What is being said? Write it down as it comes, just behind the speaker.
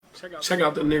Check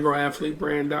out the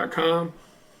NegroAthleteBrand.com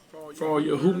for all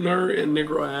your Hoop Nerd and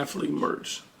Negro Athlete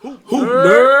merch. Hoop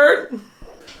Nerd!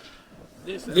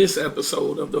 This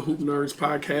episode of the Hoop Nerds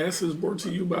podcast is brought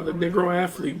to you by the Negro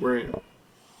Athlete Brand.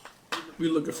 We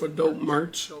looking for dope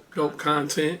merch, dope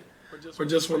content, or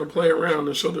just want to play around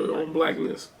and show their own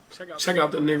blackness. Check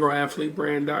out the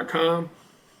NegroAthleteBrand.com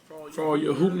for all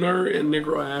your Hoop Nerd and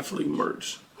Negro Athlete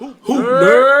merch. Hoop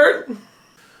Nerd!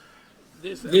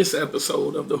 This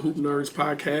episode of the Hoop Nerds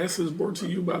podcast is brought to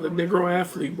you by the Negro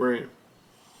Athlete Brand.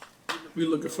 We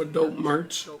looking for dope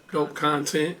merch, dope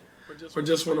content, or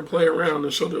just want to play around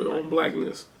and show their own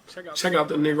blackness. Check out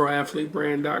the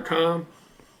NegroAthleteBrand.com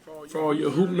for all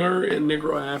your Hoop Nerd and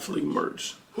Negro Athlete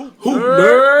merch. Hoop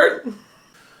Nerd!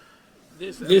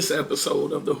 This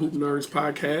episode of the Hoop Nerds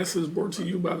podcast is brought to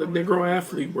you by the Negro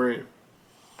Athlete Brand.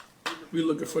 We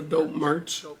looking for dope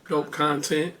merch, dope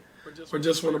content, or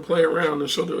just want to play around and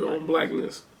show their own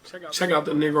blackness. Check out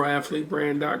the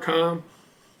NegroAthleteBrand.com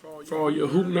for all your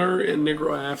Hoop Nerd and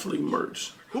Negro Athlete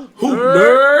merch. Hoop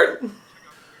Nerd!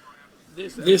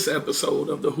 This episode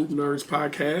of the Hoop Nerds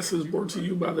podcast is brought to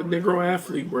you by the Negro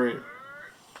Athlete Brand.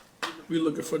 We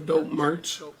looking for dope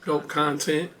merch, dope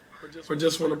content, or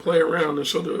just want to play around and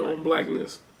show their own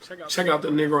blackness. Check out the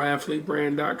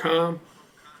NegroAthleteBrand.com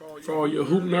for all your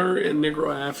Hoop Nerd and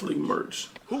Negro Athlete merch.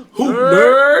 Hoop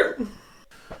Nerd!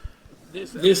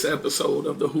 This episode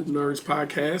of the Hoop Nerds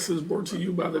podcast is brought to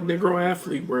you by the Negro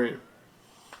Athlete Brand.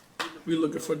 We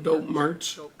looking for dope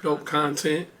merch, dope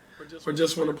content, or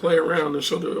just want to play around and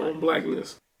show their own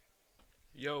blackness.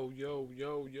 Yo. Yo,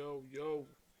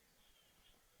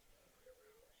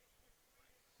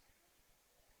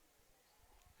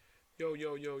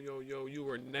 you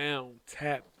are now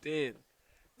tapped in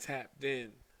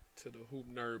to the Hoop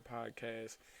Nerd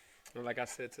podcast. And like I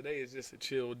said, today is just a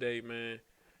chill day, man.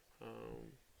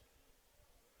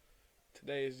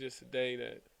 Today is just a day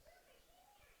that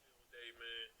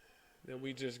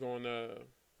we just gonna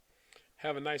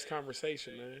have a nice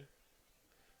conversation, man.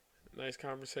 Nice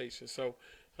conversation. So,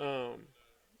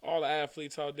 all the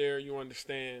athletes out there, you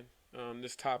understand,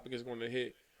 this topic is going to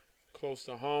hit close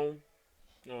to home.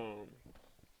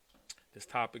 This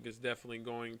topic is definitely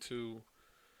going to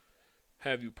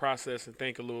have you process and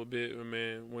think a little bit,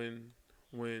 man.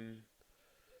 When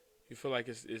you feel like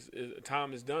it's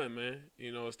time is done, man.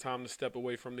 You know, it's time to step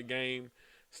away from the game,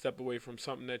 step away from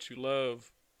something that you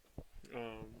love,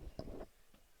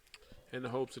 in the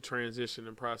hopes of transition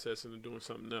and processing and doing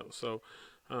something else. So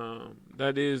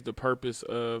that is the purpose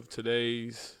of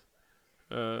today's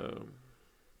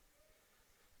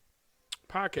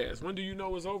podcast. When do you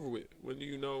know it's over with? When do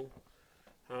you know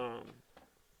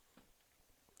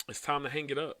it's time to hang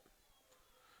it up?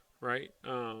 Right?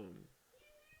 You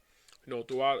know,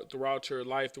 throughout your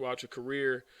life, throughout your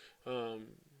career,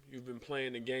 you've been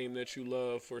playing the game that you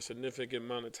love for a significant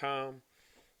amount of time.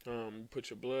 You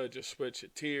put your blood, your sweat, your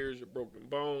tears, your broken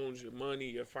bones, your money,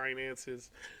 your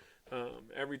finances,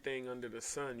 everything under the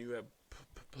sun. You have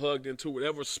plugged into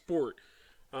whatever sport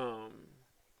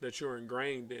that you're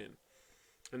ingrained in.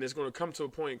 And it's going to come to a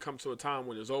point, come to a time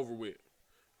when it's over with,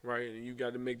 right? And you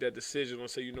got to make that decision and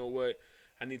say, you know what,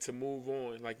 I need to move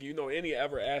on. Like, you know, any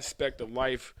ever aspect of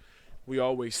life, we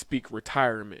always speak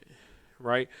retirement,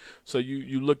 right? So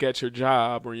you look at your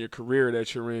job or your career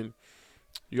that you're in,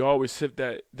 you always hit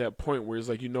that point where it's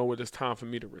like, you know what, it's time for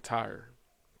me to retire,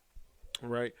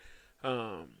 right?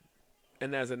 And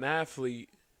as an athlete,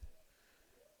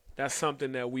 that's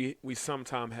something that we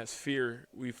sometimes fear.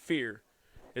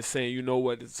 It's saying, you know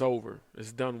what, it's over,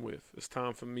 it's done with. It's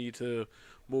time for me to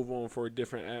move on for a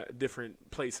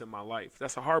different place in my life.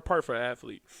 That's a hard part for an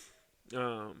athlete.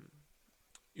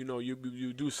 You know,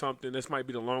 you do something, this might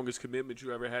be the longest commitment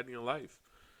you ever had in your life.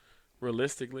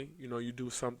 Realistically, you know, you do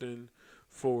something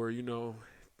for,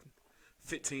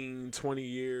 15, 20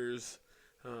 years,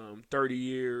 30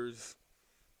 years,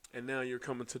 and now you're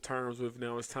coming to terms with,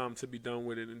 now it's time to be done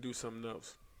with it and do something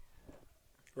else,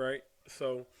 right?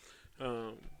 So,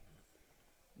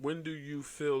 when do you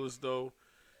feel as though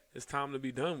it's time to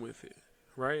be done with it,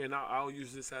 right? And I'll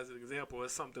use this as an example.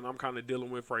 It's something I'm kind of dealing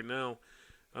with right now,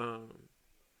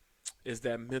 is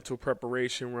that mental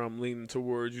preparation where I'm leaning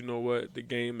towards, you know what, the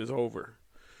game is over,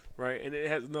 right? And it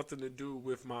has nothing to do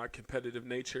with my competitive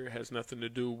nature. It has nothing to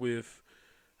do with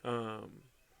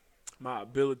my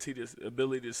ability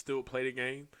to still play the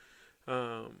game.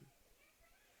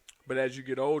 But as you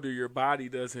get older, your body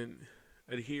doesn't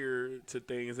adhere to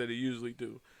things that it usually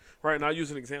do, right? And I'll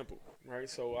use an example, right?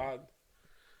 So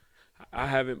I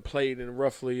haven't played in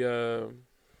roughly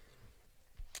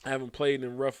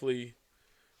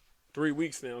 3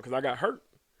 weeks now because I got hurt.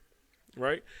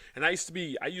 right? And I used to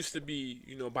be,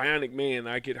 bionic man.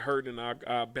 I get hurt and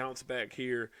I bounce back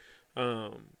here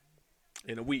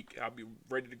in a week. I'll be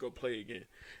ready to go play again.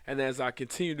 And as I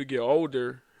continue to get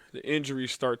older, the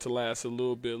injuries start to last a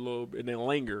little bit, and then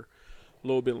linger a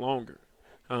little bit longer.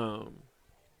 Um,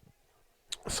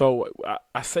 so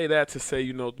I say that to say,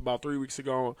 about 3 weeks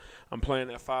ago, I'm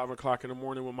playing at 5 o'clock in the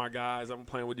morning with my guys. I'm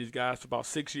playing with these guys for about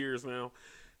 6 years now.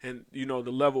 And, the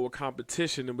level of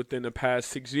competition within the past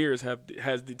 6 years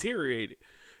has deteriorated,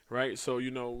 right? So,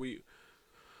 the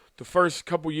first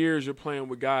couple years you're playing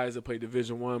with guys that play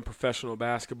Division I professional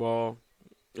basketball,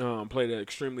 play at an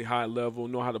extremely high level,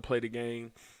 know how to play the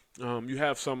game. You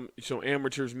have some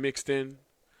amateurs mixed in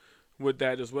with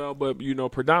that as well, but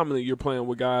predominantly you're playing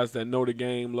with guys that know the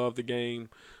game, love the game,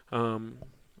 and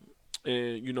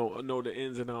know the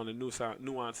ins and outs, the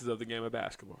nuances of the game of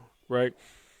basketball, right?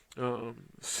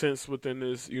 Since within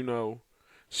this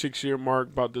 6-year mark,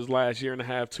 about this last year and a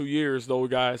half, 2 years, those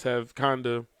guys have kind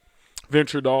of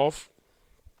ventured off,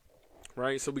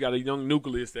 right? So we got a young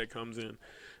nucleus that comes in.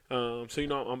 I'm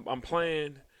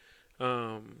playing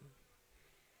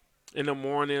in the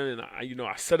morning, and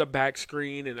I set a back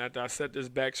screen, and after I set this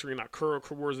back screen, I curl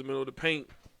towards the middle of the paint,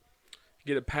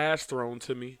 get a pass thrown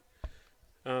to me,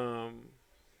 and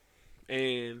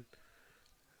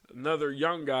another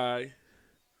young guy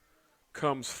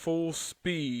comes full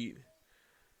speed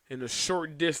in a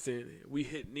short distance. We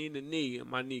hit knee to knee, and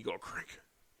my knee go crank.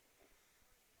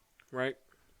 Right?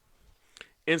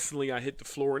 Instantly, I hit the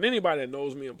floor. And anybody that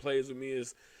knows me and plays with me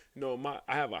is, I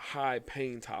have a high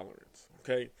pain tolerance.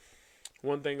 Okay?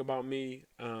 One thing about me,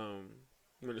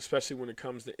 especially when it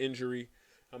comes to injury,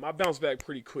 I bounce back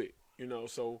pretty quick.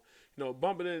 So,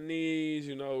 bumping in the knees,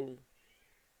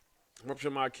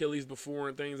 ruptured my Achilles before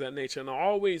and things of that nature. And I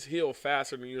always heal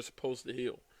faster than you're supposed to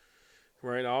heal,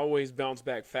 right? I always bounce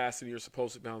back faster than you're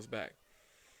supposed to bounce back.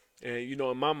 And,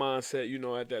 in my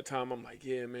mindset, at that time, I'm like,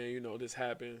 yeah, man, this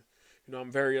happened.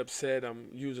 I'm very upset. I'm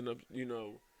using,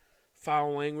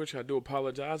 foul language. I do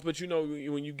apologize. But,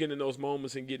 when you get in those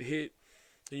moments and get hit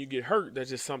and you get hurt, that's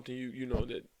just something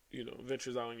that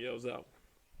ventures out and yells out.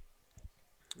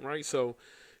 Right? So,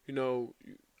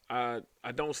 I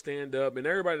don't stand up, and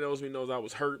everybody that knows me knows I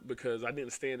was hurt because I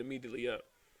didn't stand immediately up,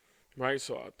 right?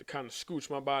 So I kind of scooched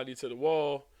my body to the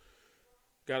wall,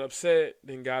 got upset,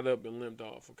 then got up and limped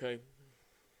off, okay?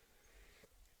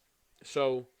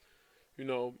 So,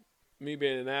 me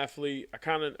being an athlete,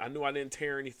 I knew I didn't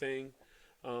tear anything,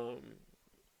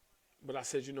 but I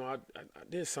said, I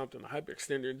did something, a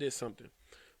hyperextender did something.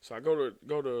 So I go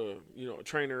to a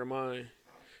trainer of mine,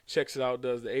 checks it out,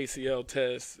 does the ACL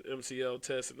test, MCL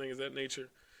test, and things of that nature.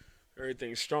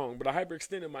 Everything's strong. But I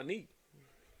hyperextended my knee,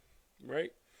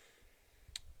 right?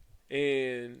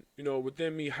 And,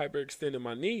 within me hyperextending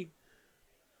my knee,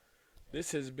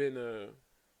 this has been a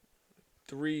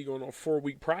 3 going on 4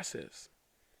 week process,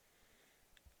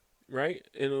 right?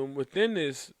 And within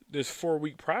this 4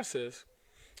 week process,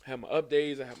 I had my up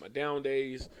days, I had my down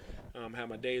days, I had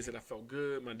my days that I felt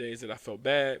good, my days that I felt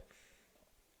bad.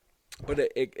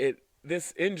 But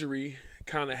this injury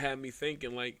kind of had me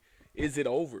thinking, like, is it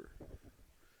over?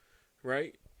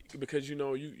 Right? Because,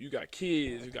 you got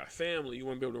kids, you got family, you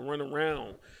want to be able to run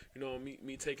around.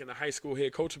 Me taking a high school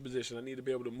head coaching position, I need to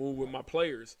be able to move with my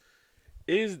players.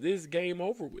 Is this game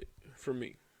over with for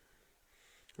me?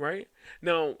 Right?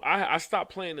 Now, I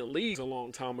stopped playing in leagues a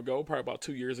long time ago, probably about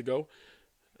 2 years ago.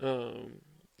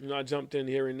 I jumped in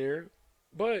here and there.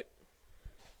 But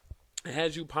it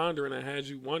has you ponder and it has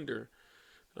you wonder,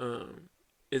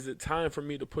 is it time for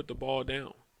me to put the ball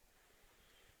down?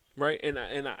 Right? And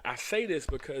I say this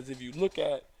because if you look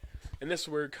at, and this is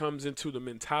where it comes into the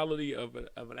mentality of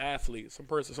an athlete,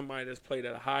 somebody that's played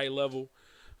at a high level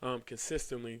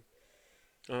consistently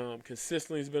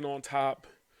has been on top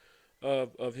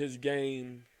of his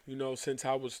game, since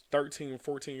I was 13,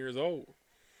 14 years old.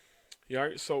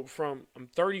 Right? So I'm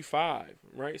 35,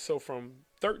 right? So from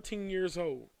 13 years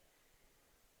old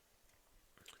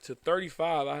to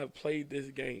 35, I have played this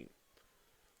game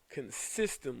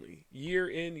consistently, year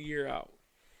in, year out,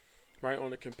 right,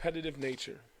 on a competitive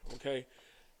nature, okay?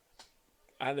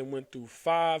 I then went through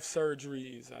 5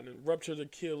 surgeries. I then ruptured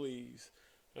Achilles.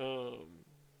 You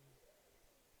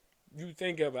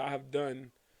think of it, I have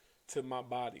done to my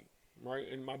body, right?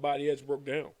 And my body has broke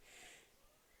down.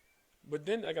 But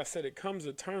then, like I said, it comes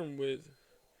a term with,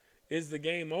 is the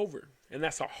game over? And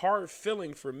that's a hard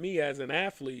feeling for me as an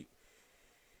athlete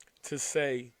to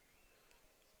say,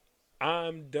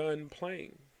 I'm done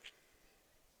playing.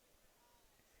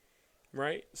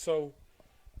 Right? So,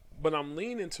 but I'm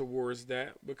leaning towards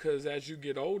that because as you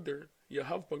get older, your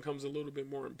health becomes a little bit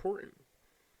more important.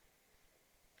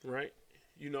 right?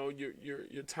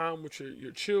 Your time with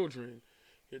your children,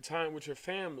 your time with your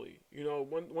family.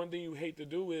 One thing you hate to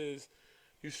do is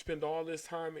you spend all this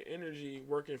time and energy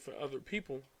working for other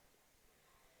people,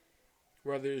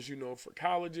 whether it's for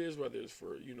colleges, whether it's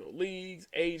for leagues,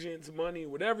 agents, money,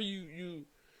 whatever you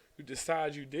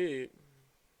decide you did.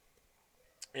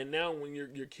 And now when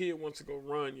your kid wants to go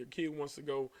run, your kid wants to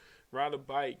go ride a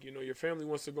bike, your family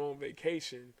wants to go on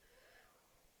vacation,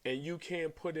 and you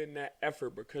can't put in that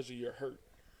effort because of your hurt.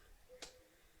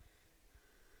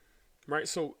 Right?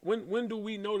 So when do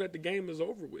we know that the game is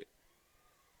over with?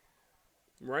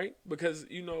 Right? Because,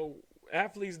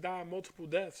 athletes die multiple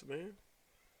deaths, man.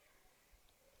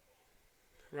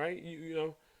 Right?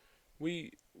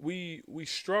 We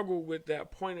struggle with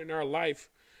that point in our life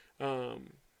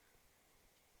when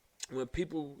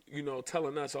people,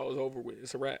 telling us, oh, it's over with,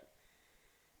 it's a wrap.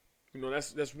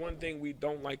 That's one thing we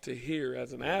don't like to hear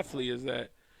as an athlete, is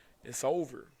that it's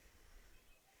over.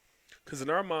 Because in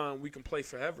our mind, we can play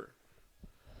forever.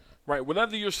 Right?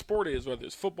 Whatever your sport is, whether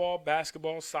it's football,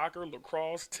 basketball, soccer,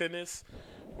 lacrosse, tennis,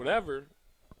 whatever,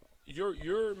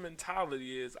 your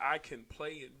mentality is, I can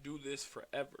play and do this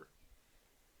forever.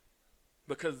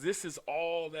 Because this is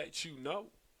all that you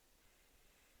know.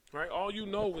 Right? All you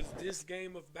know is this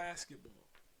game of basketball.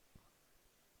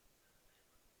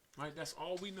 Right? That's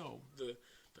all we know. The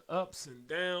ups and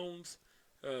downs,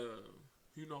 the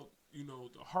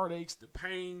heartaches, the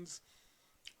pains.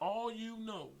 All you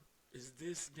know is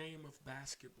this game of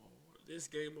basketball, or this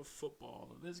game of football,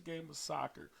 or this game of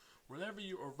soccer, or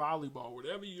volleyball,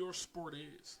 whatever your sport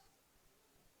is.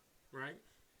 Right?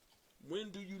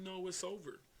 When do you know it's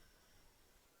over?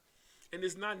 And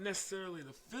it's not necessarily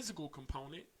the physical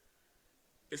component,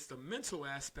 it's the mental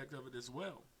aspect of it as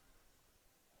well.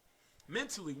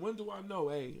 Mentally, when do I know,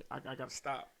 hey, I got to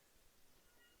stop?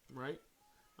 Right?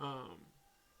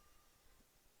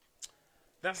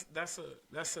 That's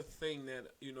a thing that,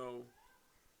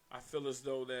 I feel as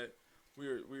though that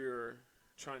we're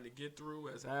trying to get through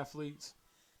as athletes.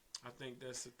 I think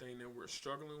that's the thing that we're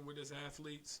struggling with as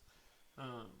athletes.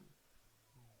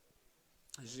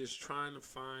 It's just trying to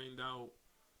find out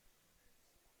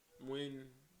when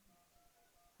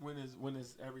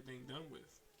is everything done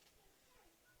with,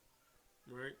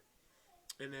 right?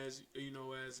 And as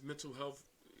as mental health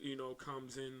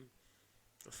comes in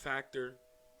a factor,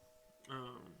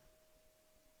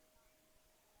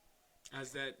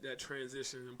 as that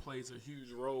transition and plays a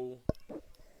huge role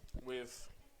with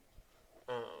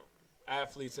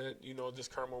athletes at this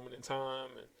current moment in time,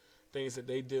 and things that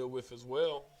they deal with as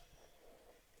well.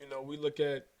 We look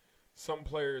at some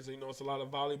players, it's a lot of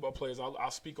volleyball players.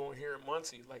 I'll speak on here in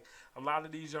Muncie. Like, a lot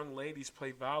of these young ladies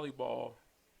play volleyball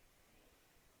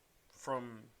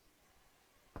from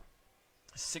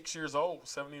 6 years old,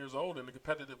 7 years old in the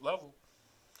competitive level,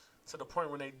 to the point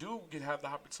when they do have the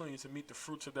opportunity to meet the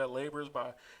fruits of their labors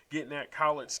by getting that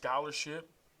college scholarship.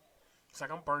 It's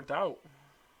like, I'm burnt out.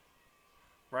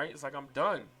 Right? It's like, I'm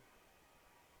done.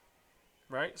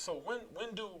 Right? So when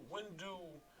do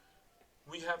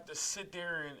we have to sit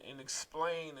there and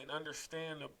explain and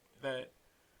understand that,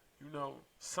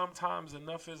 sometimes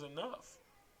enough is enough.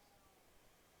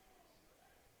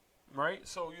 Right?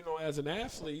 So, as an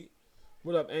athlete,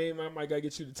 what up, AIM? I might gotta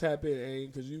get you to tap in, AIM,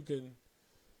 because you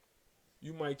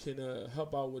might can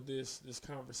help out with this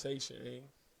conversation, AIM.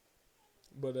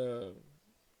 But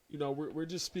we're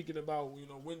just speaking about,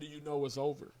 when do you know it's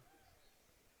over?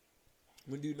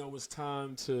 When do you know it's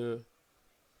time to,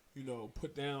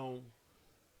 put down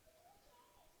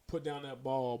that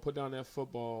ball, put down that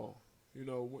football?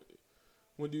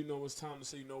 When do you know it's time to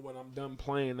say, what, I'm done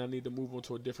playing, I need to move on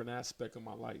to a different aspect of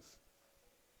my life?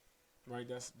 Right?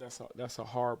 That's a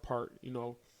hard part.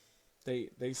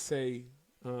 They say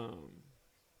all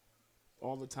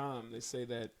the time, they say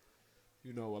that,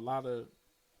 a lot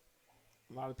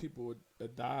of people would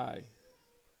die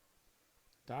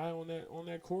on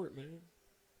that court, man.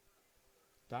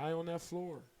 Die on that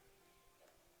floor.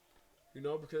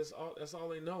 Because that's all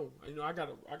they know. I got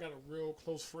a real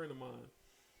close friend of mine,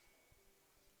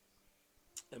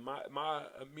 and my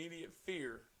immediate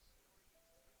fear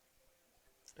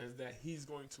is that he's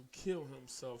going to kill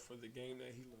himself for the game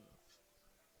that he loves.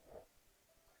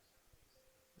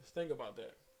 Just think about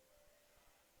that.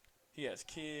 He has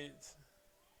kids,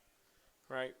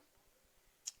 right?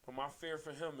 But my fear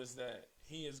for him is that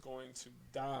he is going to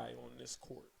die on this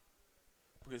court,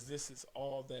 because this is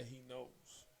all that he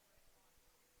knows.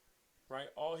 Right?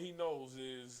 All he knows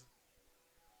is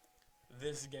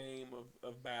this game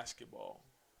of basketball.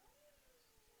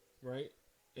 Right?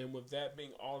 And with that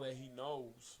being all that he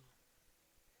knows,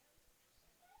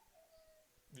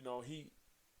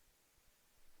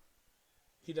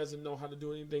 he doesn't know how to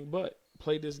do anything but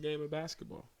play this game of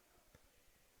basketball.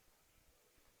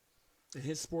 And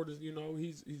his sport is,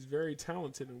 he's very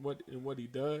talented in what he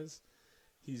does.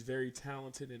 He's very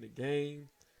talented in the game.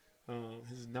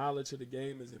 His knowledge of the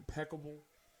game is impeccable.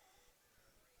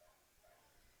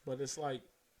 But it's like,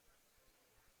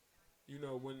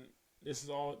 when this is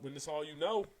all what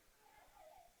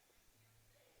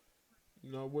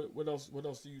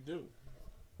else do you do?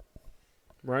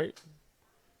 Right?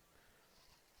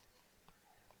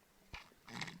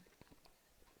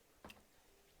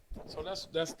 So that's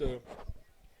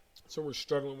what we're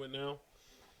struggling with now.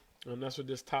 And that's what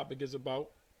this topic is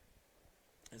about.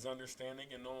 Is understanding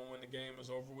and knowing when the game is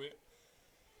over with.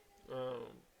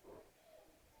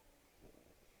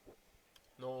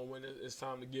 Knowing when it's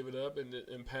time to give it up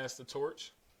and pass the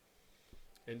torch.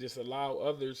 And just allow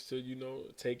others to,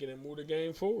 take it and move the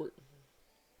game forward.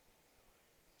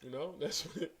 That's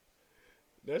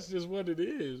just what it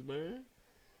is, man.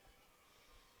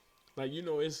 Like,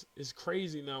 it's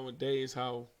crazy nowadays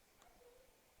how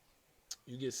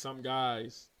you get some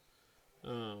guys,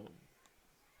 and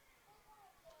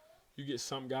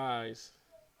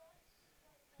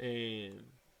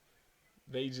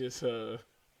they just,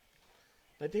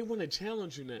 like, they want to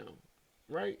challenge you now,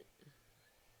 right?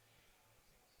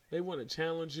 They want to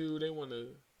challenge you. They want to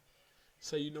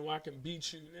say, I can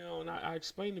beat you now. And I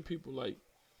explain to people, like,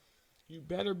 you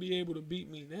better be able to beat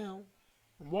me now.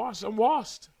 I'm washed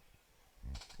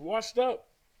up.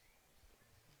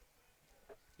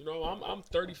 I'm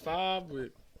 35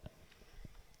 with,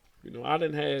 I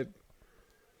done had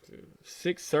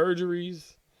 6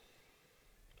 surgeries,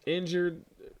 injured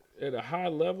at a high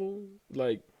level.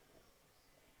 Like,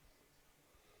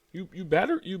 you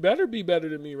better be better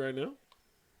than me right now.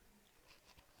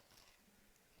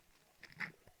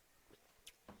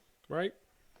 Right?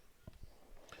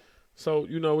 So,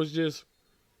 it's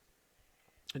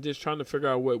just trying to figure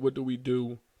out what do we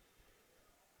do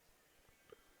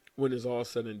when it's all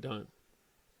said and done.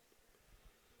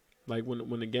 Like,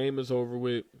 when the game is over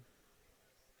with,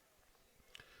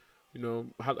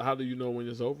 how do you know when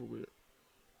it's over with?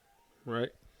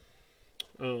 Right?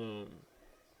 And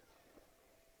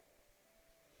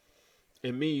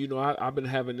me, I've been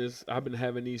having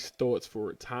these thoughts for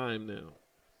a time now.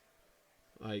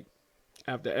 Like,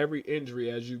 after every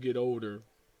injury, as you get older,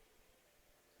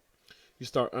 you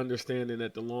start understanding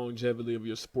that the longevity of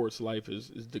your sports life is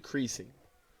decreasing.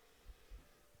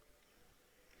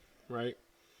 Right?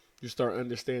 You start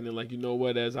understanding, like,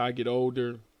 as I get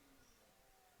older,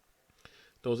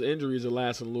 those injuries are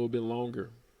lasting a little bit longer.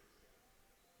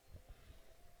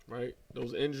 Right?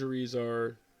 Those injuries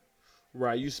are where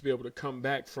I used to be able to come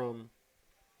back from,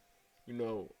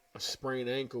 a sprained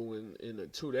ankle in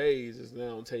 2 days is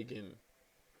now taking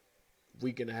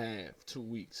week and a half, 2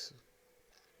 weeks.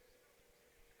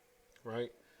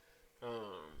 Right?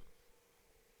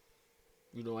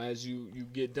 As you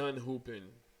get done hooping,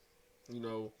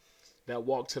 that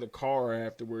walk to the car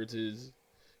afterwards is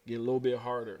getting a little bit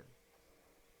harder.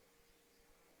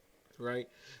 Right?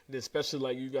 And especially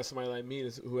like you got somebody like me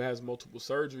who has multiple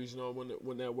surgeries,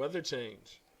 when that weather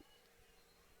change.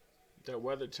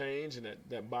 And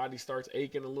that body starts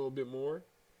aching a little bit more.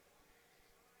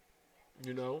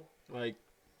 Like,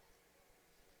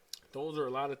 those are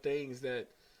a lot of things that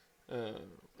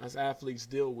us athletes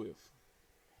deal with.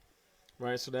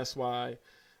 Right? So that's why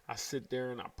I sit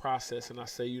there and I process and I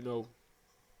say,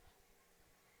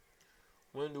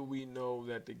 when do we know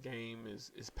that the game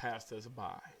is passed us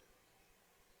by?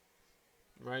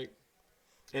 Right?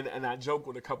 And I joke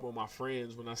with a couple of my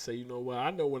friends when I say,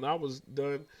 I know when I was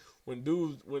done, when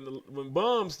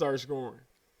bums start scoring.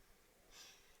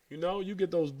 You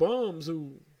get those bums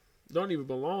who don't even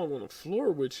belong on the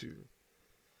floor with you.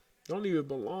 Don't even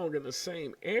belong in the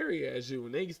same area as you.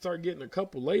 And they start getting a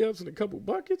couple layups and a couple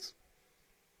buckets.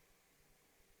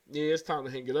 Yeah, it's time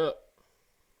to hang it up.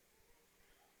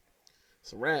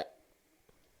 It's a wrap.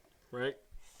 Right?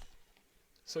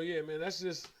 So yeah, man, that's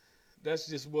just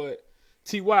what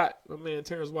T. Watt, my man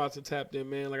Terrence Watson tapped in,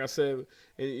 man. Like I said,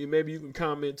 and maybe you can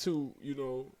comment too,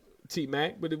 T.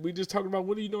 Mac. But if we just talking about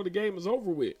when do you know the game is over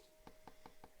with?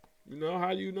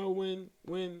 How do you know when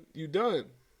you done?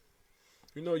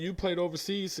 You played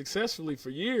overseas successfully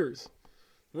for years.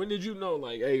 When did you know,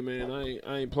 like, hey man,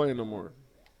 I ain't playing no more?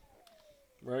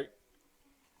 Right?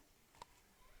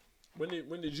 When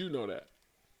did you know that?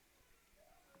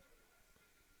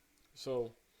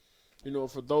 So,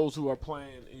 for those who are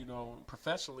playing,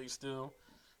 professionally still,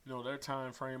 their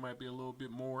time frame might be a little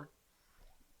bit more.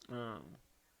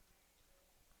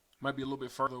 Might be a little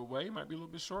bit further away, might be a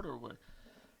little bit shorter away.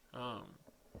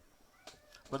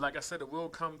 But like I said, it will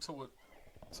come to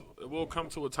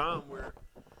to a time where,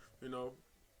 you know,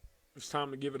 it's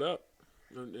time to give it up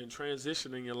and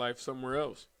transition in your life somewhere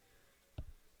else.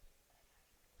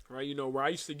 Right? You know, where I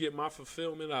used to get my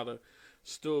fulfillment out of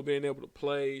still being able to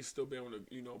play, still being able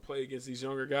to, play against these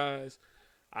younger guys,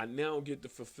 I now get the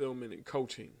fulfillment in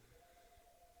coaching.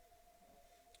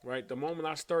 Right? The moment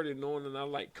I started knowing that I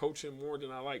like coaching more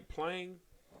than I like playing,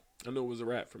 I knew it was a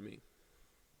wrap for me.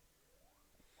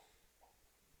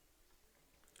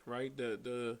 Right?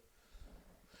 The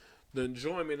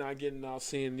enjoyment I get now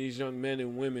seeing these young men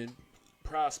and women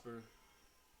prosper.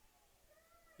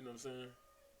 You know what I'm saying?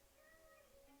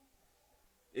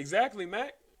 Exactly,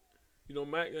 Mac. You know,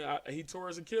 Mac, he tore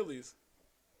his Achilles.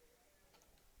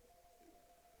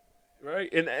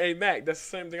 Right? And, hey, Mac, that's the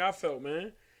same thing I felt,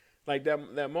 man. Like,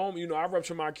 that moment, I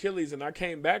ruptured my Achilles and I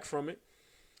came back from it.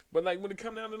 But, like, when it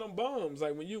come down to them bums,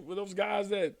 like, with those guys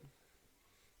that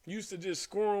used to just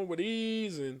score them with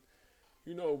ease and,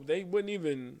 they couldn't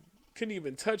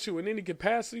even touch you in any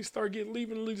capacity, start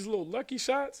leaving these little lucky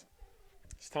shots,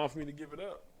 it's time for me to give it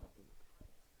up.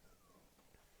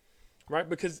 Right?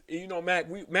 Because,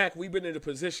 Mac, we've been in a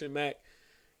position, Mac,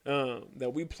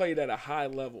 that we played at a high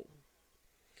level.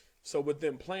 So with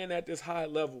them playing at this high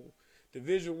level,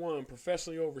 Division I,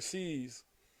 professionally overseas,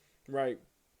 right?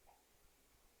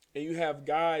 And you have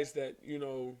guys that,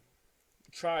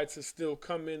 try to still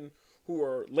come in who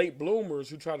are late bloomers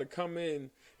who try to come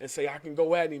in and say, I can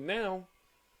go at him now.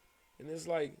 And it's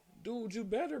like, dude, you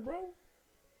better, bro.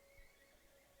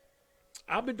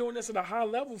 I've been doing this at a high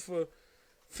level for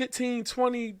 15,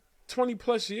 20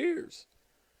 plus years.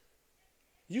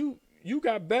 You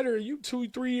got better, you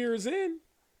 2-3 years in.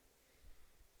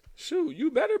 Shoot, you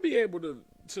better be able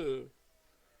to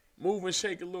move and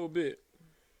shake a little bit.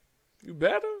 You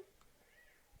better.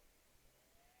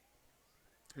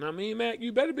 And I mean, Mac,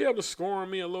 you better be able to score on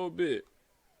me a little bit.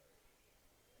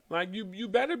 Like, you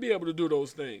better be able to do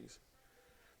those things.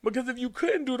 Because if you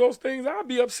couldn't do those things, I'd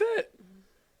be upset.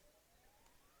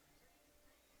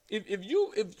 If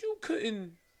you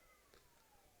couldn't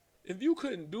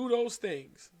do those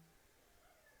things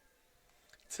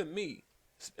to me,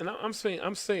 and I'm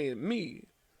saying me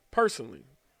personally,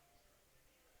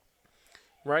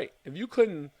 right? If you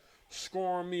couldn't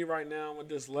score on me right now at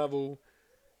this level,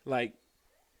 like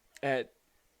at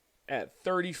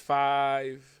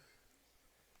 35,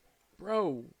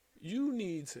 bro, you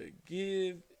need to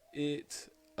give it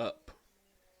up.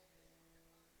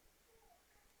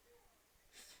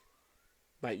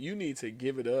 Like, you need to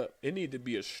give it up. It need to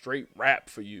be a straight wrap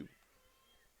for you.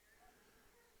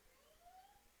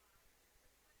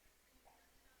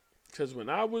 Because when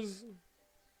I was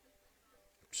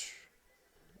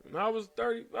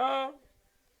 35,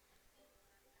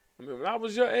 when I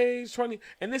was your age, 20,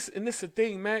 and this the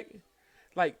thing, Mac.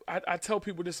 Like, I tell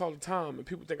people this all the time, and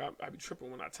people think I be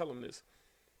tripping when I tell them this.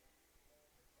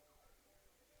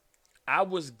 I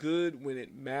was good when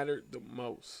it mattered the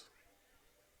most.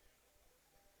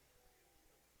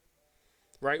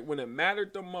 Right? When it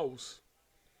mattered the most,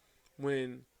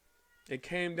 when it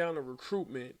came down to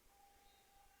recruitment,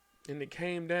 and it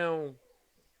came down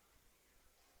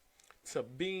to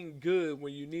being good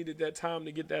when you needed that time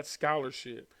to get that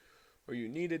scholarship, or you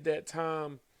needed that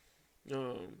time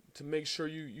to make sure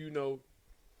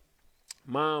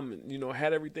mom,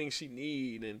 had everything she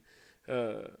needed,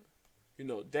 and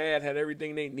dad had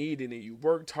everything they needed, and you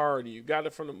worked hard and you got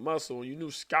it from the muscle, and you knew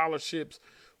scholarships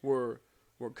were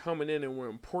coming in and were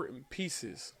important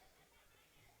pieces.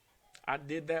 I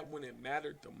did that when it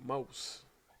mattered the most.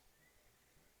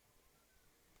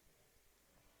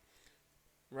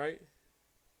 Right?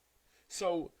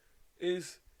 So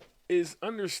is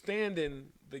understanding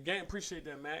the game, appreciate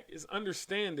that, Mac, is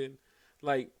understanding,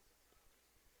 like,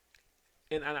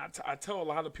 and I tell a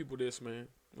lot of people this, man,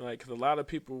 like, because a lot of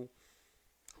people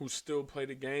who still play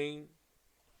the game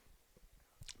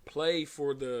play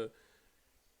for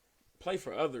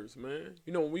others, man.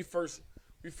 When we first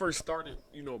started,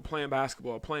 playing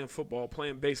basketball, playing football,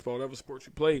 playing baseball, whatever sport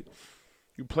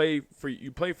you played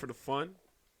for the fun,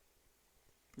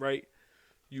 right?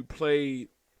 You played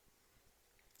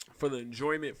for the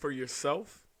enjoyment for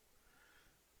yourself.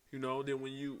 Then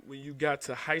when you got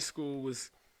to high school,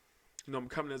 was, I'm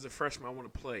coming as a freshman, I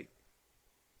want to play.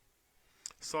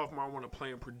 Sophomore, I want to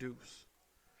play and produce.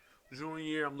 Junior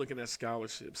year, I'm looking at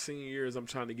scholarships. Senior years, I'm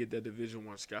trying to get that Division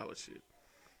I scholarship.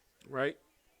 Right?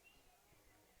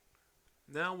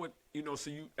 Now what,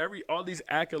 so all these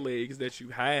accolades that you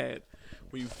had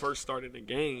when you first started the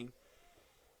game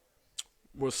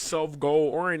was self-goal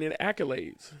oriented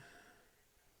accolades.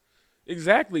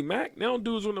 Exactly, Mac. Now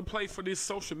dudes want to play for these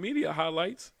social media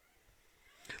highlights.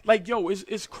 Like, yo,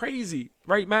 it's crazy,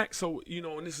 right, Max? So,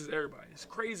 and this is everybody. It's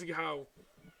crazy how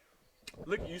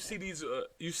look, you see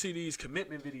these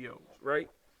commitment videos, right?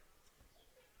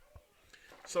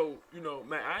 So,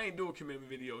 man, I ain't do a commitment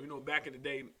video. Back in the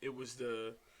day, it was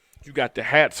you got the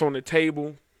hats on the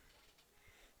table.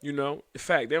 In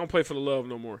fact, they don't play for the love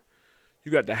no more.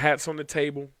 You got the hats on the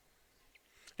table,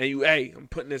 and hey, I'm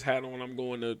putting this hat on. I'm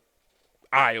going to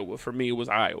Iowa. For me, it was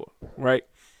Iowa, right?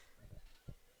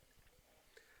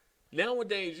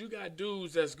 Nowadays, you got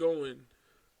dudes that's going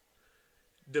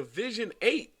Division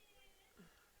 8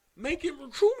 making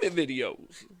recruitment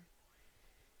videos.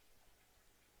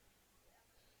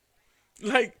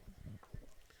 Like,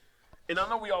 and I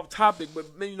know we off topic,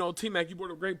 but man, T-Mac, you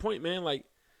brought up a great point, man. Like,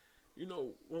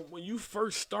 when you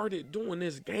first started doing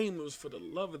this game, it was for the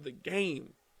love of the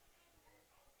game,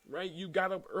 right? You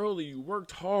got up early, you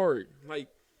worked hard, like,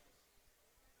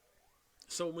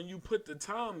 so when you put the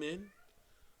time in,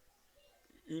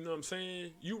 you know what I'm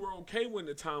saying? You were okay when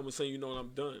the time was saying, I'm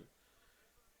done.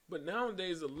 But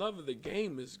nowadays, the love of the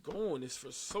game is gone. It's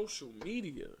for social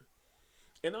media.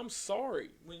 And I'm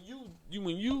sorry, when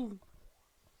you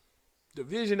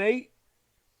Division 8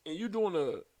 and you doing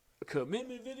a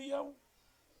commitment video,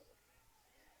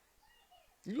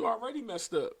 you already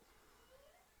messed up.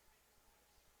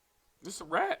 It's a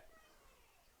wrap.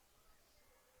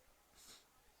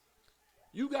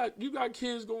 You got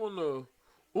kids going to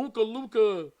Oonka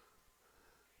Luka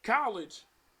College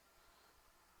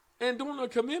and doing a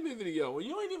commitment video, and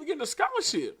you ain't even getting a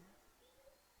scholarship.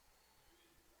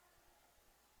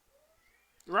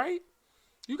 Right?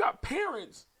 You got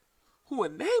parents who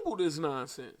enable this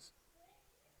nonsense.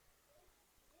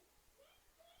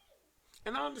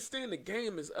 And I understand the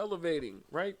game is elevating,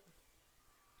 right?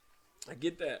 I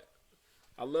get that.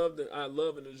 I love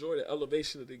and enjoy the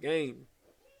elevation of the game.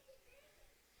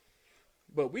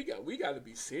 But we got to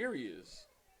be serious.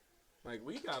 Like,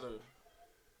 we got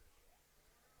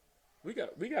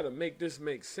to make this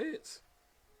make sense.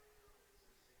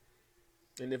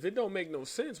 And if it don't make no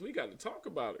sense, we got to talk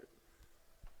about it.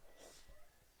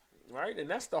 Right? And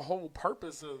that's the whole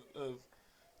purpose of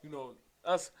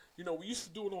us. We used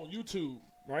to do it on YouTube,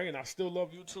 right? And I still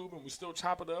love YouTube, and we still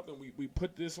chop it up, and we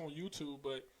put this on YouTube,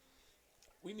 but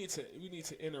we need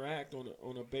to interact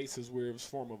on a basis where it's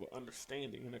form of an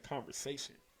understanding and a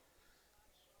conversation.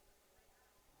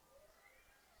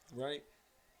 Right?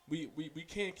 We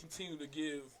can't continue to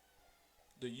give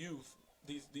the youth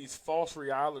these false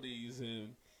realities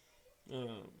and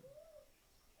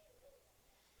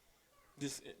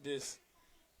this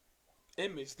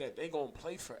image that they gonna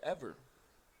play forever.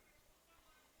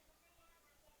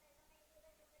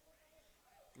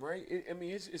 Right?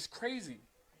 It's crazy.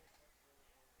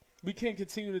 We can't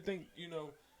continue to think,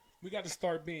 we got to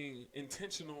start being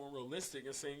intentional and realistic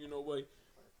and saying, what,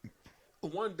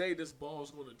 one day this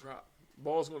ball's going to drop.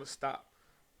 Ball's going to stop.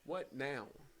 What now?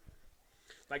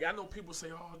 Like, I know people say,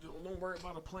 oh, don't worry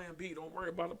about a plan B. Don't worry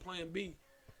about a plan B.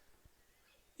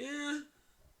 Yeah.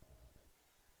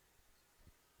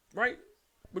 Right?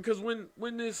 Because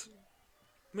when this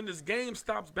game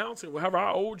stops bouncing, however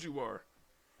how old you are,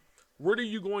 what are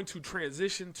you going to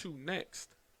transition to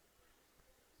next?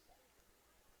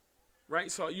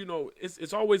 Right? So,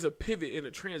 it's always a pivot and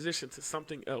a transition to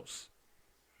something else.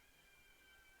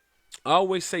 I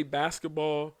always say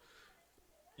basketball,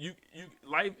 you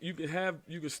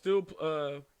can still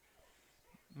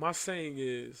my saying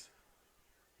is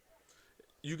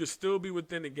you can still be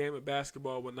within the game of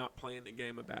basketball but not playing the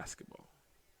game of basketball.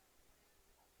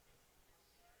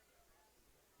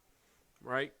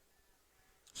 Right?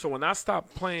 So when I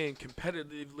stopped playing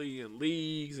competitively in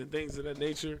leagues and things of that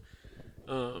nature,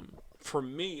 for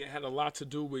me, it had a lot to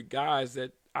do with guys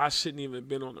that I shouldn't even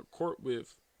been on the court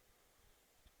with,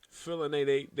 feeling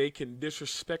they can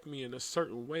disrespect me in a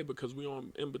certain way because we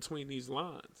on in between these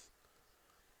lines.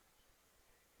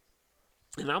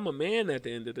 And I'm a man at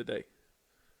the end of the day.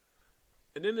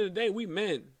 At the end of the day, we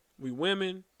men, we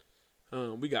women,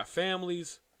 we got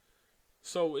families.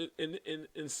 So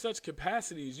in such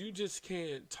capacities, you just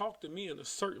can't talk to me in a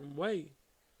certain way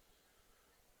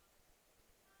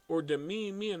or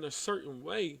demean me in a certain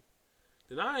way,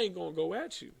 then I ain't going to go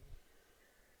at you.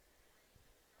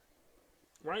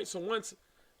 Right? So once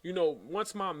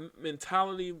my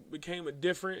mentality became a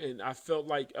different and I felt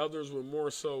like others were more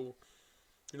so,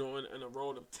 in a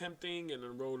road of tempting and a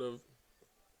road of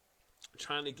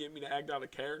trying to get me to act out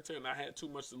of character and I had too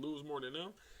much to lose more than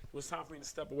them, it was time for me to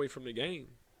step away from the game.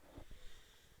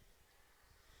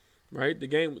 Right? The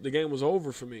game was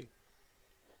over for me.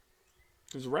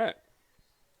 It was a wrap.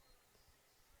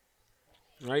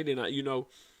 Right? And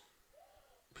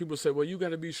People say, well, you got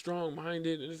to be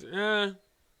strong-minded.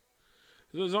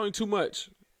 There's only too much.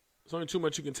 There's only too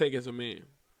much you can take as a man.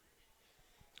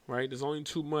 Right? There's only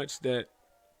too much that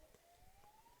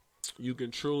you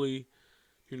can truly,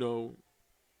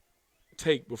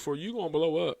 take before you going to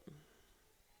blow up.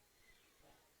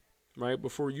 Right?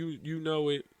 Before you know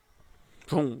it,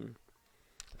 boom,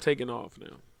 taking off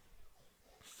now.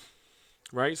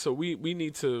 Right? So we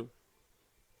need to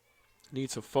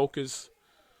focus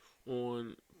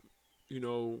on,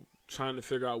 trying to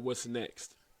figure out what's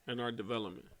next in our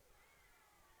development.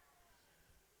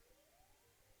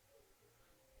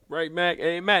 Right, Mac?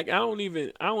 Hey, Mac, I don't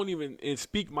even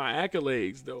speak my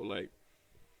accolades though. Like,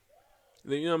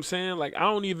 you know what I'm saying? Like, I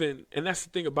don't even, and that's the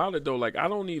thing about it though. Like, I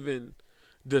don't even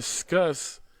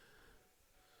discuss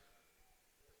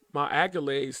my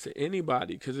accolades to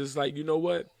anybody, because it's like, you know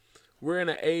what? We're in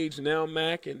an age now,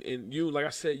 Mac, and you, like I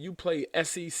said, you play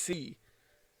SEC.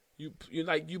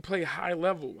 You play high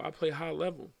level. I play high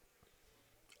level.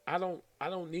 I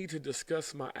don't need to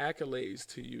discuss my accolades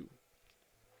to you.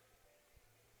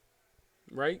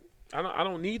 Right? I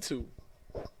don't need to.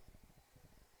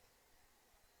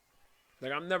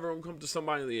 Like, I'm never gonna come to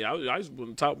somebody. I just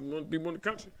want to top people in the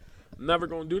country. I'm never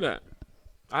gonna do that.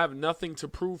 I have nothing to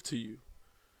prove to you.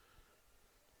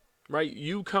 Right?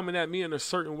 You coming at me in a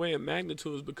certain way of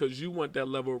magnitude is because you want that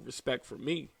level of respect from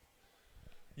me.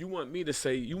 You want me to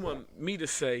say,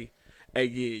 hey,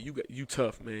 yeah, you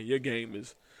tough, man. Your game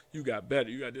is, you got better.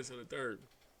 You got this and the third.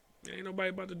 Ain't nobody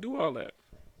about to do all that.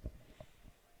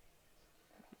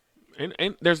 And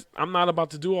I'm not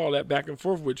about to do all that back and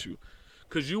forth with you,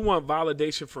 because you want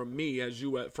validation from me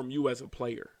from you as a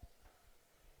player.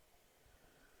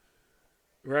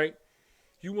 Right?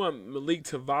 You want Malik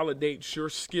to validate your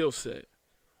skill set.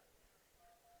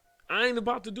 I ain't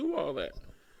about to do all that.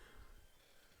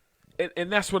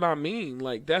 And that's what I mean.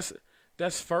 Like, that's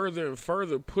further and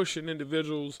further pushing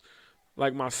individuals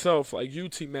like myself, like you,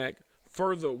 T-Mac,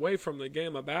 further away from the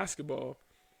game of basketball.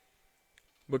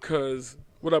 Because,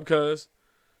 what up, cuz?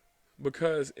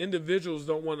 Because individuals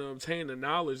don't want to obtain the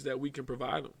knowledge that we can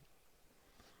provide them.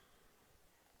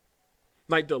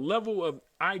 Like, the level of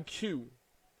IQ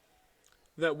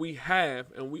that we have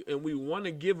and we want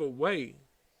to give away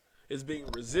is being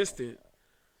resisted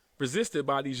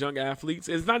by these young athletes.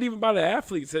 It's not even by the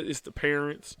athletes. It's the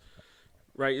parents,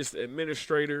 right? It's the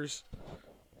administrators.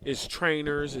 It's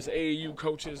trainers. It's AAU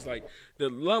coaches. Like, the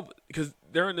love, because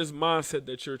they're in this mindset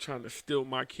that you're trying to steal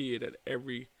my kid at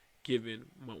every given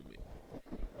moment.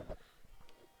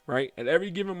 Right? At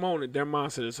every given moment, their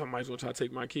mindset is somebody's going to try to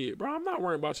take my kid. Bro, I'm not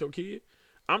worrying about your kid.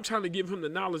 I'm trying to give him the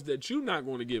knowledge that you're not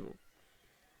going to give him.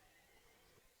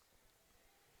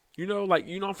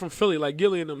 I'm from Philly, like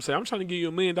Gilly and them say, I'm trying to give you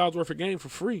 $1 million worth of game for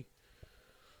free.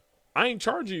 I ain't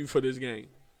charging you for this game.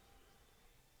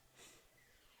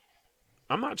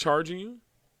 I'm not charging you.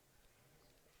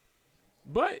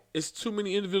 But it's too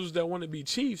many individuals that want to be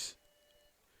Chiefs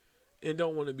and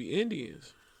don't want to be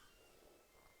Indians.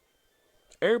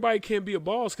 Everybody can't be a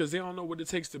boss because they don't know what it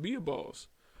takes to be a boss.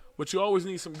 But you always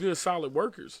need some good, solid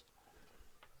workers.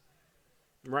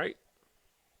 Right?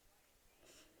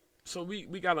 So we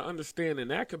got to understand in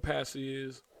that capacity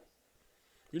is,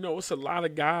 it's a lot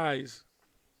of guys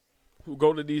who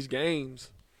go to these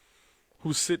games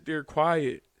who sit there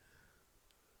quiet,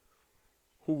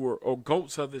 who are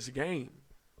goats of this game.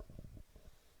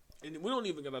 And we don't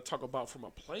even got to talk about from a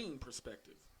playing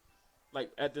perspective.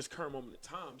 Like, at this current moment in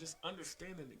time, just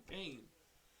understanding the game.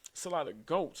 It's a lot of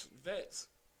goats, vets,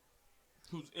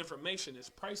 whose information is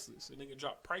priceless. And they can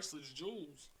drop priceless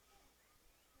jewels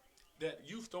that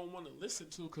youth don't want to listen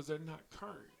to because they're not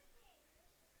current.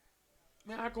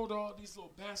 Man, I go to all these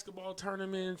little basketball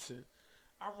tournaments and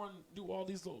I do all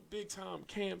these little big time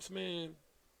camps, man.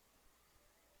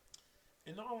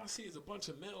 And all I see is a bunch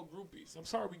of male groupies. I'm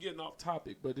sorry we're getting off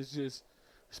topic, but it's just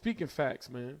speaking facts,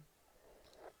 man.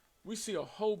 We see a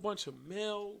whole bunch of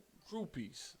male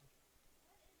groupies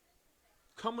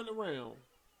coming around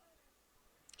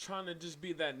trying to just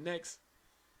be that next,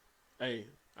 hey,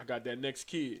 I got that next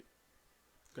kid.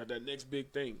 Got that next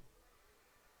big thing.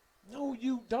 No,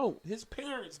 you don't. His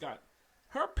parents got it.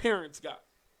 Her parents got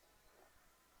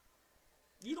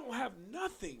it. You don't have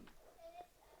nothing.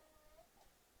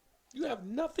 You have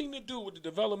nothing to do with the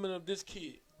development of this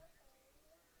kid.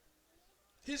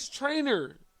 His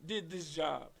trainer did this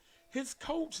job. His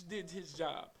coach did his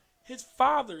job. His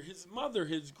father, his mother,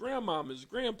 his grandmom, his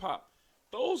grandpa.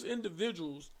 Those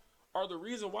individuals are the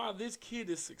reason why this kid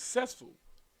is successful.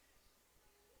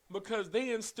 Because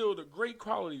they instilled a great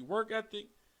quality work ethic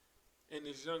in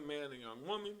this young man and young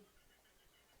woman.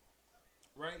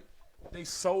 Right? They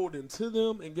sold into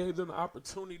them and gave them the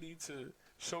opportunity to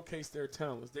showcase their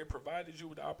talents. They provided you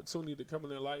with the opportunity to come in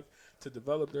their life to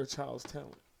develop their child's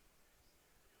talent.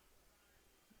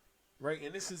 Right?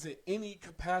 And this is in any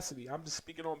capacity. I'm just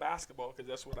speaking on basketball because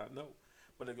that's what I know.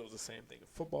 But it goes the same thing in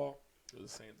football. It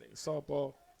goes the same thing in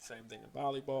softball. Same thing in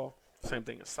volleyball. Same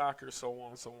thing in soccer. So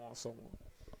on, so on, so on.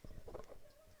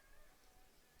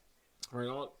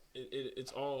 Right?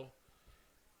 It's all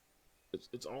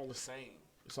the same.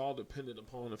 It's all dependent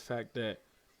upon the fact that,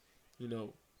 you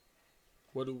know,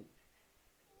 what do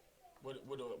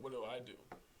I do?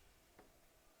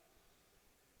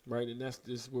 Right? And that's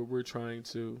just where we're trying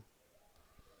to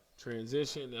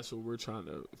transition. That's what we're trying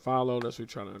to follow. That's what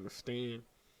we're trying to understand.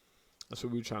 That's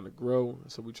what we're trying to grow.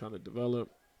 That's what we're trying to develop.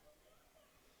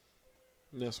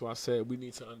 And that's why I said we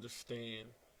need to understand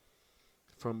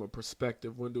from a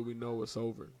perspective, when do we know it's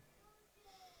over?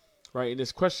 Right? And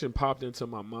this question popped into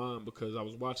my mind because I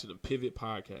was watching a Pivot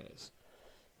podcast.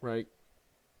 Right?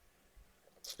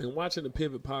 And watching the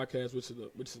Pivot podcast, which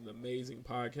is an amazing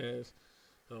podcast.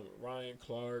 Ryan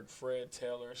Clark, Fred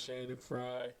Taylor, Shannon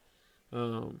Fry.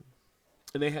 And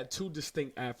they had two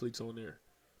distinct athletes on there.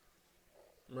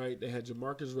 Right? They had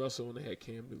Jamarcus Russell and they had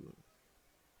Cam Newton.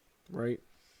 Right?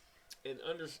 And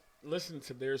listen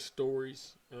to their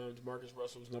stories. Jamarcus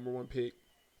Russell was #1 pick.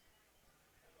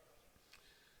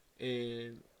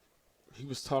 And he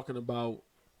was talking about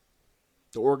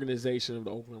the organization of the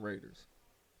Oakland Raiders.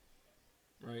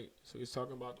 Right? So he's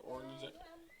talking about the organization.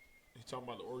 He's talking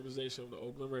about the organization of the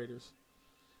Oakland Raiders.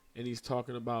 And he's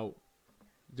talking about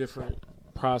different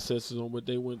processes on what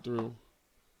they went through.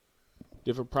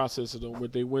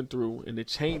 And the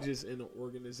changes in the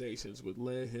organizations would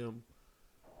led him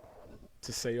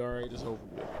to say, all right, it's over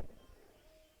with.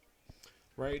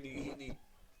 Right?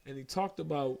 And he talked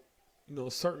about, you know,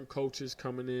 certain coaches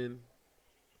coming in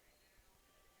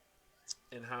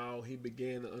and how he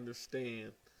began to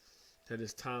understand that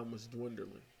his time was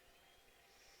dwindling.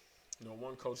 You know,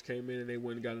 one coach came in and they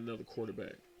went and got another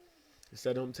quarterback.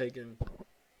 Instead of him taking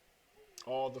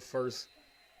all the first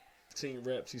team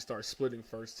reps, he started splitting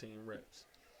first team reps.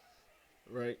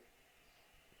 Right?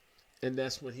 And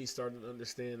that's when he started to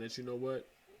understand that, you know what?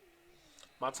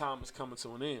 My time is coming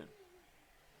to an end.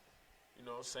 You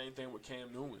know, same thing with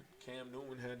Cam Newton. Cam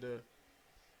Newton had the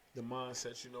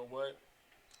mindset, you know what?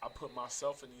 I put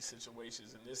myself in these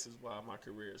situations, and this is why my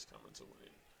career is coming to an end.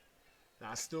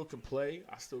 Now, I still can play.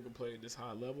 I still can play at this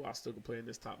high level. I still can play in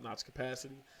this top-notch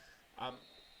capacity. I'm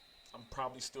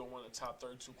probably still one of the top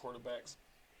 32 quarterbacks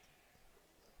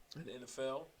in the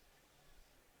NFL.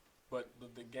 But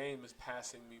the game is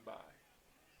passing me by.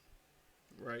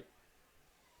 Right?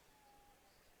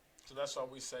 So that's why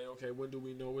we say, okay, when do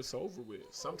we know it's over with?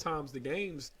 Sometimes the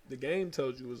game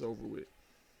tells you it's over with.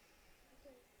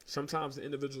 Sometimes the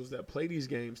individuals that play these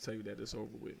games tell you that it's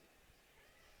over with.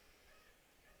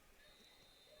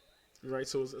 Right?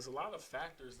 So it's a lot of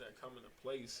factors that come into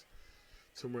place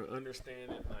to we're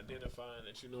understanding and identifying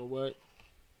that, you know what?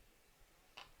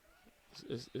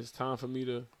 It's time for me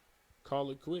to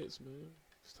call it quits, man.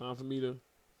 It's time for me to,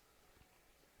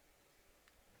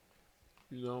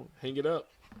 you know, hang it up.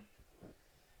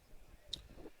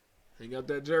 Hang up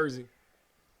that jersey.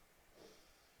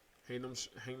 Hang them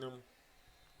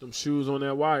shoes on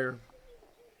that wire.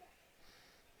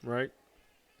 Right?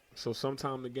 So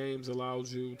sometimes the games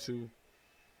allows you to,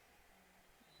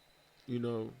 you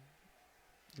know,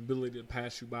 the ability to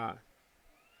pass you by.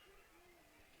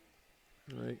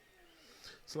 Right?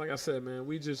 So like I said, man,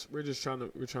 we're just trying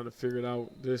to figure it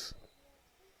out. This,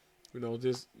 you know,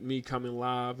 this me coming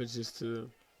live is just to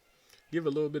give a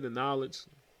little bit of knowledge.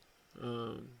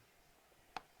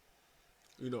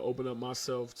 You know, open up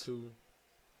myself to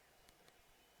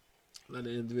let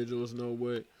the individuals know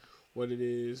what it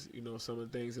is, you know, some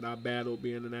of the things that I battled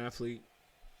being an athlete.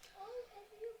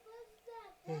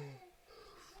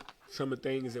 Some of the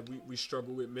things that we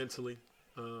struggle with mentally.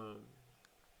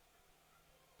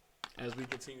 As we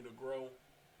continue to grow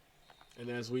and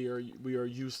as we are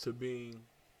used to being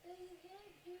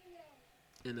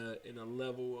in a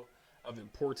level of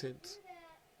importance,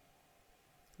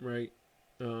 right?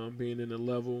 Being in a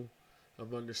level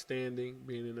of understanding,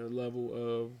 being in a level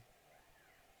of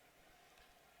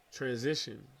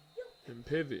transition and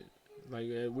pivot. Like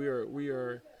we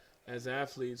are as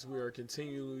athletes, we are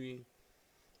continually,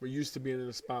 we're used to being in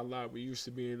the spotlight. We're used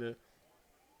to being in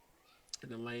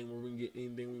the lane where we can get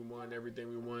anything we want, everything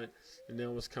we want, and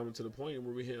now it's coming to the point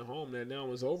where we hit home that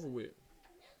now it's over with.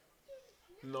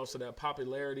 You know, so that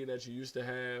popularity that you used to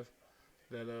have,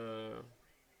 that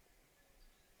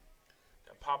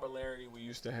popularity we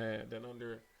used to have, that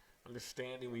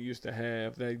understanding we used to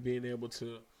have, that being able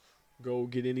to go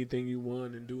get anything you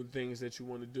want and do things that you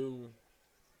want to do,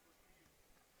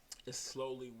 it's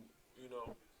slowly,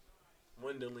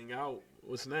 dwindling out.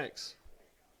 What's next,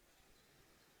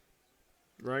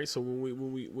 right? So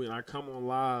when I come on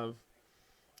live,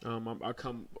 I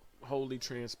come wholly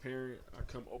transparent. I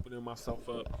come opening myself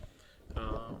up.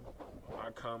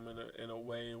 I come in a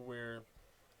way where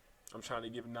I'm trying to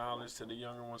give knowledge to the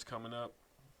younger ones coming up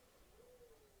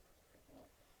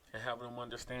and having them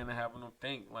understand and having them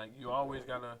think. Like, you always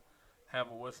gotta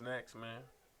have a what's next, man.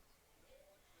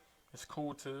 It's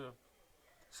cool to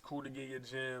get your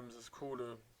gems. It's cool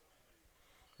to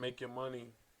make your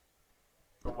money,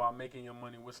 but while making your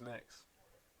money, what's next?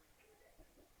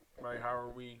 Right? How are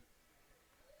we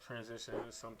transitioning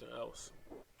to something else?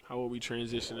 How are we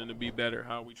transitioning to be better?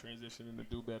 How are we transitioning to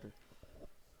do better?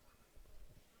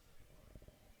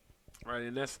 Right,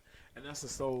 and that's the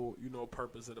sole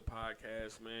purpose of the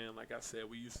podcast, man. Like I said,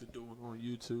 we used to do it on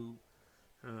YouTube,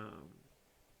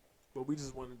 but we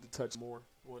just wanted to touch more,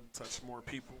 wanted to touch more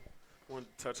people,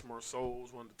 wanted to touch more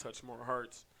souls, wanted to touch more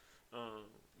hearts,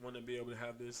 wanted to be able to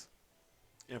have this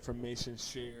information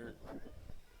shared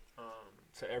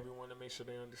to everyone to make sure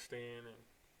they understand and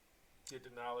get the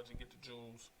knowledge and get the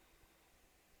jewels.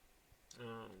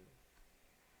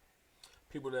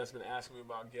 People that's been asking me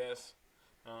about guests.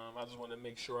 I just want to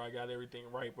make sure I got everything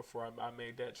right before I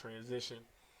made that transition.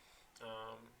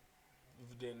 If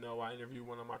you didn't know, I interviewed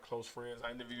one of my close friends.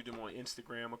 I interviewed him on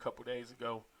Instagram a couple days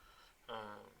ago.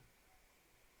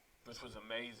 This was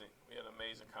amazing. We had an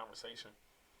amazing conversation.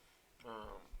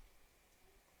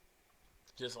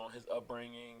 Just on his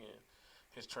upbringing and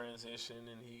his transition,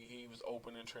 and he was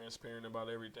open and transparent about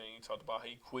everything. He talked about how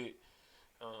he quit.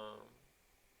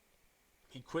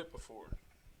 He quit before.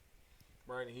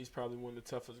 Right, and he's probably one of the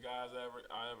toughest guys I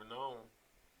ever known,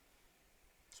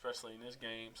 especially in this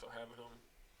game. So having him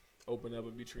open up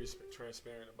and be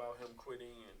transparent about him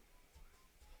quitting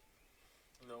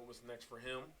and what's next for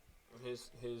him,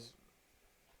 his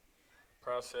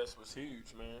process was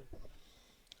huge, man.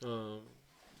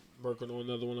 Working on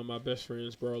another one of my best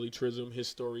friends, Brawley Chisholm. His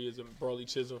story is Brawley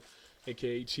Chisholm,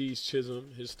 aka Cheese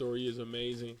Chisholm. His story is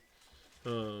amazing.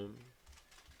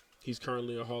 He's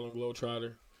currently a Harlem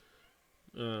Globetrotter.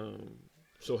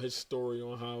 So his story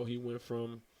on how he went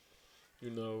from,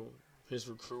 his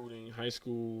recruiting, high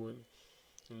school,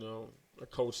 and, a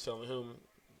coach telling him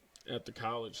after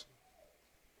college,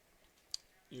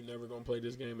 you're never going to play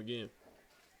this game again.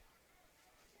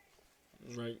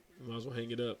 Right? You might as well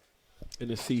hang it up. And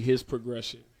to see his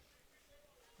progression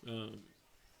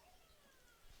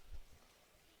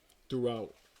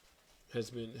throughout has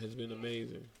been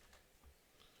amazing.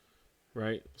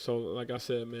 Right, so like I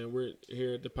said, man, we're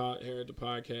here at the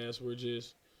podcast. We're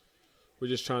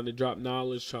just trying to drop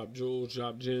knowledge, drop jewels,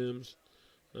 drop gems,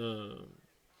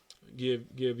 give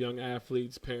young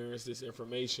athletes, parents this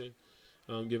information,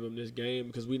 give them this game,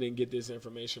 because we didn't get this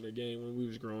information or game when we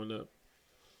was growing up.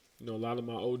 A lot of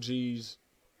my OGs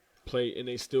play, and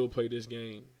they still play this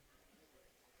game.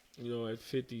 At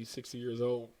 50, 60 years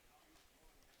old,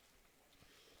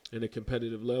 in a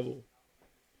competitive level,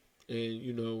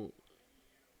 and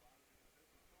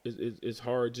It's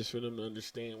hard just for them to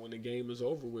understand when the game is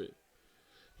over with.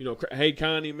 Hey,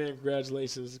 Connie, man,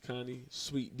 congratulations, Connie.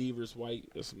 Sweet Devers White.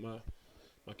 That's my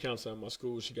counselor at my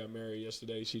school. She got married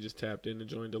yesterday. She just tapped in and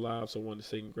joined the live, so I wanted to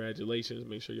say congratulations.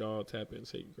 Make sure y'all tap in and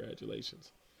say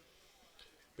congratulations.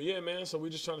 But, yeah, man, so we're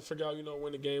just trying to figure out,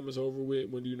 when the game is over with,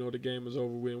 when do you know the game is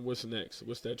over with, and what's next?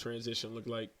 What's that transition look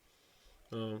like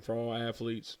for all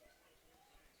athletes,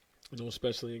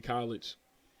 especially in college,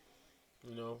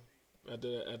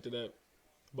 After that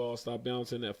ball stopped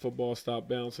bouncing, that football stopped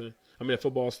bouncing. That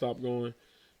football stopped going.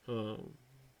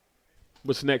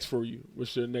 What's next for you?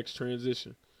 What's your next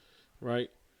transition,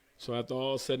 right? So after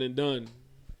all said and done,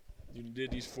 you did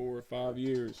these 4 or 5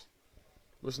 years.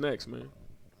 What's next, man?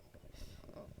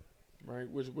 Right?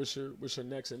 What's your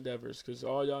next endeavors? Because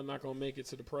all y'all not gonna make it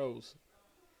to the pros.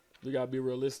 We gotta be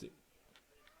realistic.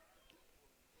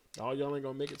 All y'all ain't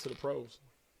gonna make it to the pros.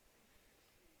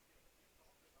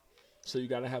 So you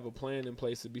got to have a plan in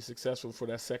place to be successful for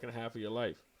that second half of your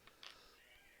life.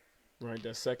 Right?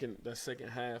 That second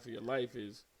half of your life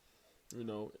is,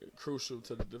 crucial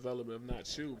to the development of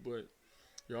not you, but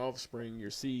your offspring,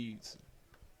 your seeds.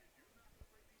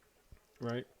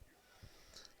 Right?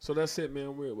 So that's it,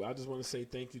 man. I just want to say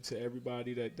thank you to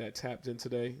everybody that tapped in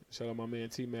today. Shout out my man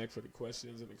T-Mac for the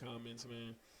questions and the comments,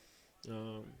 man.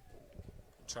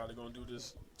 Try to gonna do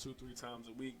this 2-3 times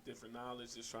a week, different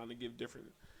knowledge, just trying to give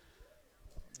different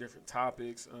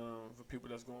topics for people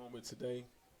that's going with today,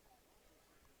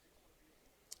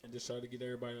 and just try to get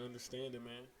everybody to understand it,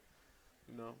 man.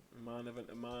 the minds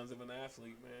of an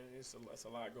athlete, man. It's a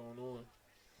lot going on.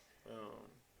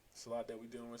 It's a lot that we're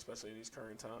dealing with, especially in these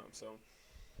current times. So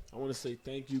I want to say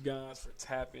thank you guys for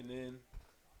tapping in.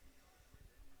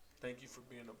 Thank you for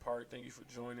being a part. Thank you for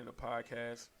joining the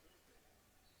podcast.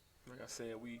 Like I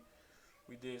said, we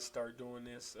did start doing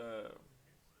this.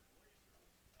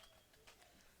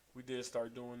 We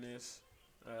started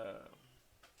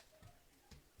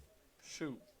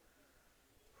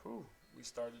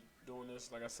doing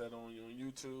this, like I said, on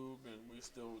YouTube, and we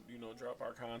still, drop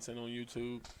our content on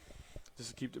YouTube just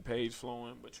to keep the page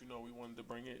flowing. But, we wanted to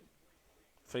bring it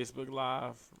Facebook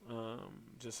Live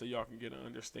just so y'all can get an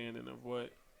understanding of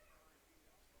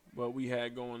what we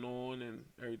had going on and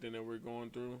everything that we're going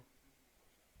through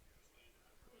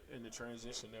and the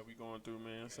transition that we're going through,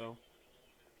 man. So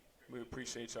we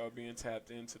appreciate y'all being tapped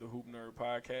into the Hoop Nerd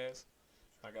Podcast.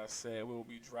 Like I said, we'll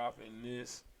be dropping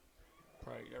this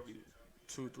probably every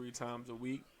 2-3 times a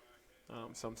week.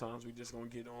 Sometimes we just going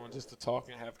to get on just to talk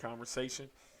and have conversation.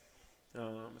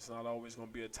 It's not always going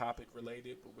to be a topic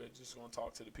related, but we're just going to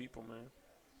talk to the people, man,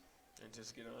 and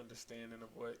just get an understanding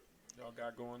of what y'all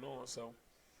got going on. So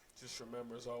just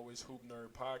remember, as always, Hoop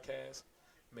Nerd Podcast.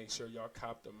 Make sure y'all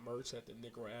cop the merch at the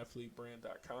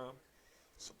NegroAthleteBrand.com.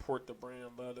 Support the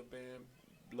brand, love the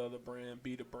brand,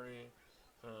 be the brand.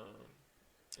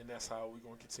 And that's how we're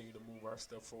going to continue to move our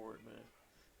stuff forward, man.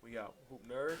 We out. Hoop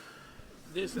Nerd.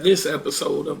 This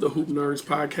episode of the Hoop Nerds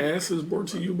Podcast is brought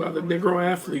to you by the Negro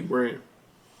Athlete brand.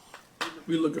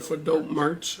 We're looking for dope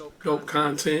merch, dope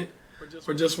content,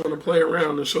 or just want to play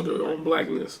around and show their own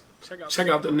blackness. Check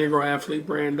out the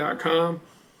NegroAthleteBrand.com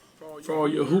for all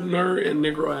your Hoop Nerd and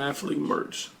Negro Athlete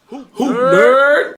merch. Hoop Nerd!